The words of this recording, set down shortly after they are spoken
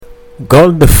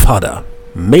God the Father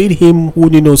made him who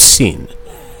knew no sin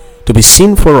to be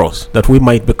sin for us, that we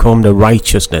might become the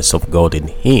righteousness of God in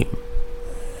him.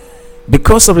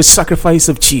 Because of the sacrifice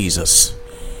of Jesus,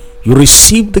 you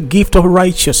received the gift of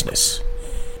righteousness.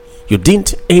 You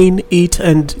didn't earn it,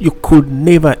 and you could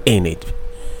never earn it,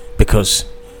 because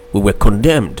we were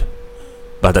condemned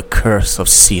by the curse of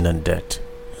sin and death.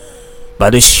 By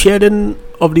the shedding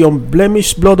of the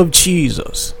unblemished blood of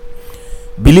Jesus,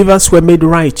 believers were made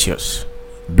righteous,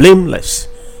 blameless,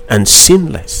 and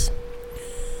sinless.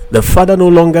 The Father no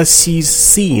longer sees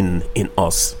sin in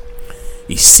us.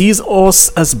 He sees us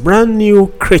as brand new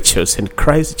creatures in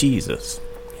Christ Jesus.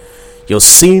 Your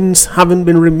sins haven't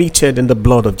been remitted in the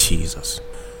blood of Jesus.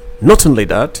 Not only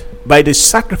that, by the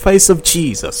sacrifice of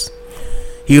Jesus,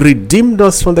 he redeemed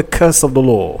us from the curse of the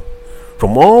law,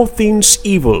 from all things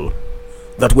evil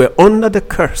that were under the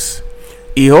curse.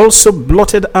 He also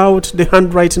blotted out the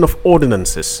handwriting of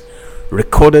ordinances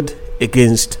recorded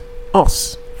against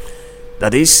us.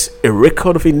 That is, a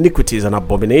record of iniquities and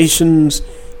abominations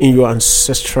in your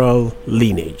ancestral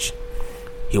lineage.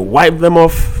 He wiped them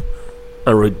off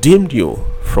and redeemed you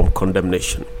from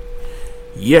condemnation.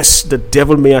 Yes, the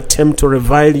devil may attempt to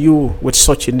revile you with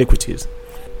such iniquities,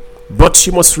 but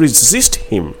you must resist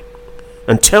him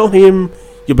and tell him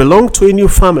you belong to a new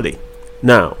family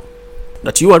now,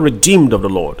 that you are redeemed of the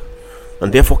Lord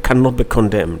and therefore cannot be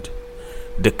condemned.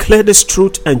 Declare this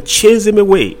truth and chase him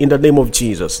away in the name of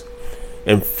Jesus.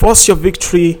 Enforce your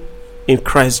victory in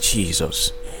Christ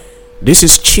Jesus. This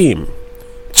is Chim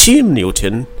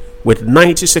Newton with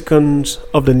 90 seconds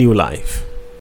of the new life.